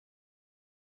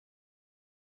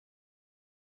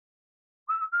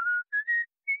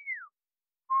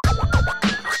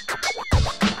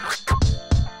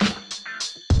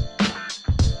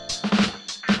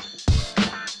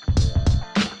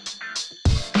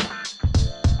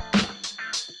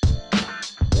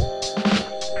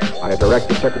I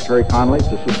directed Secretary Connally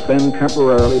to suspend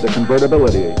temporarily the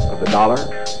convertibility of the dollar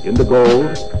into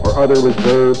gold or other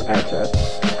reserve assets,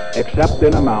 except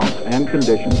in amounts and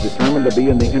conditions determined to be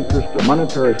in the interest of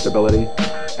monetary stability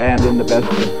and in the best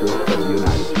interest of the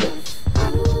United States.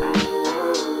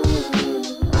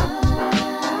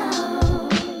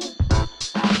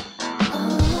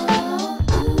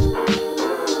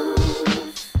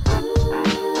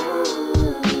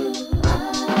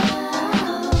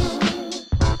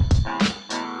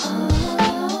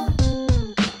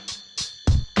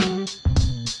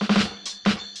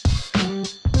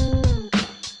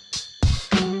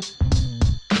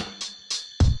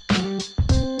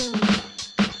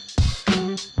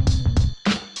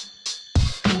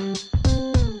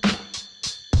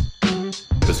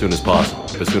 As soon as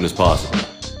possible. As soon as possible.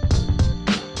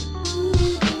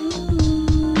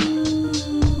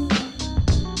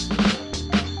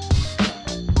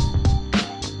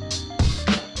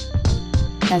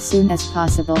 As soon as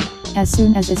possible. As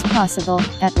soon as is possible,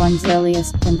 at one's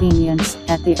earliest convenience,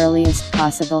 at the earliest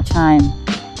possible time.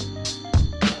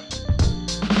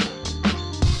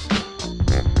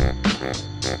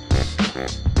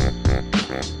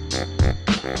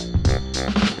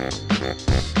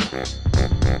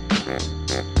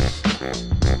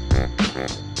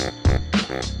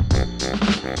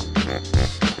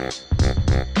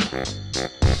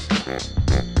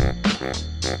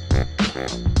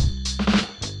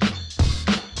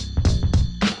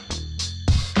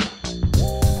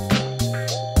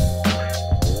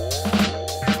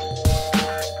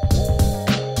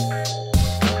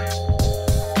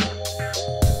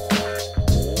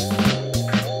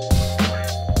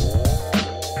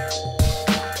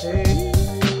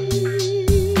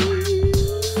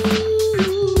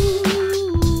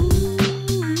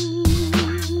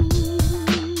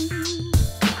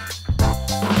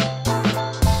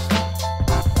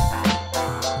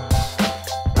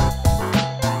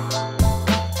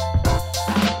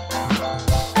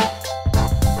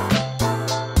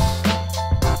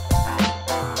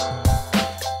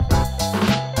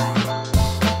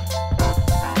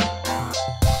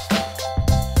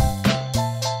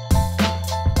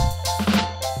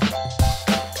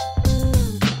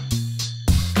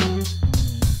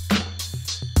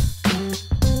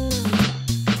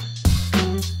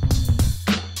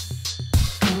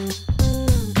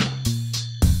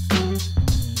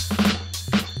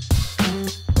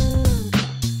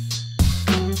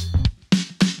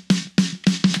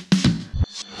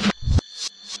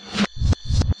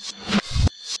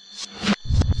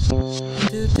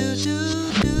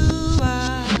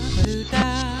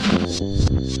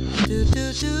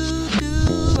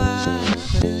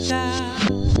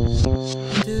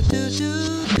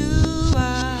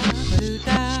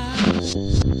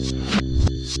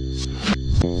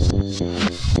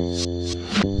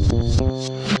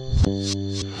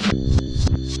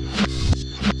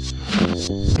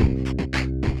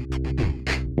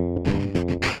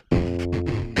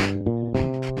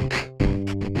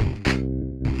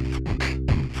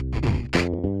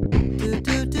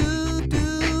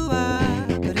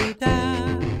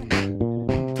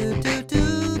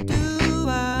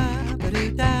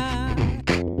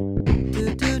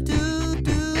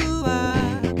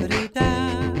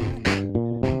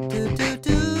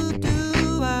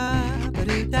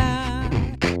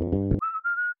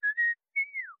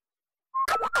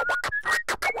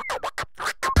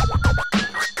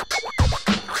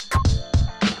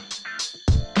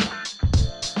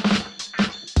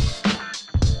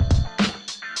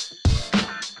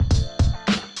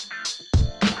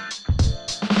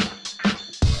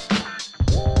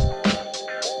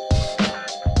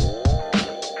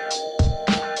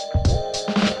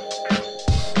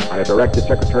 I directed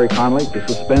Secretary Connally to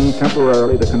suspend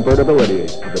temporarily the convertibility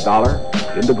of the dollar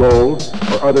into gold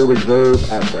or other reserve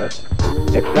assets,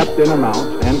 except in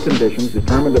amounts and conditions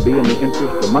determined to be in the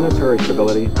interest of monetary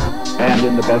stability and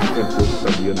in the best interest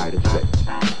of the United States.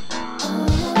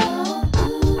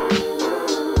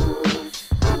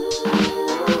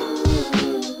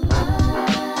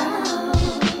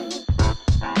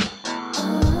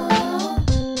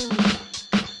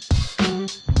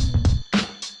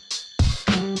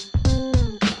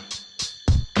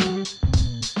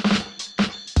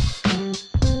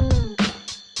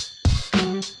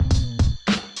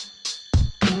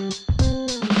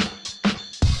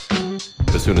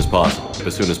 As soon as possible.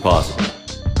 As soon as possible.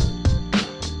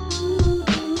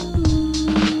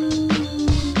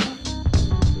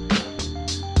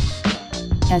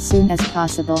 As soon as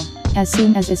possible. As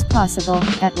soon as is possible,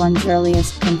 at one's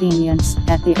earliest convenience,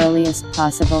 at the earliest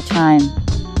possible time.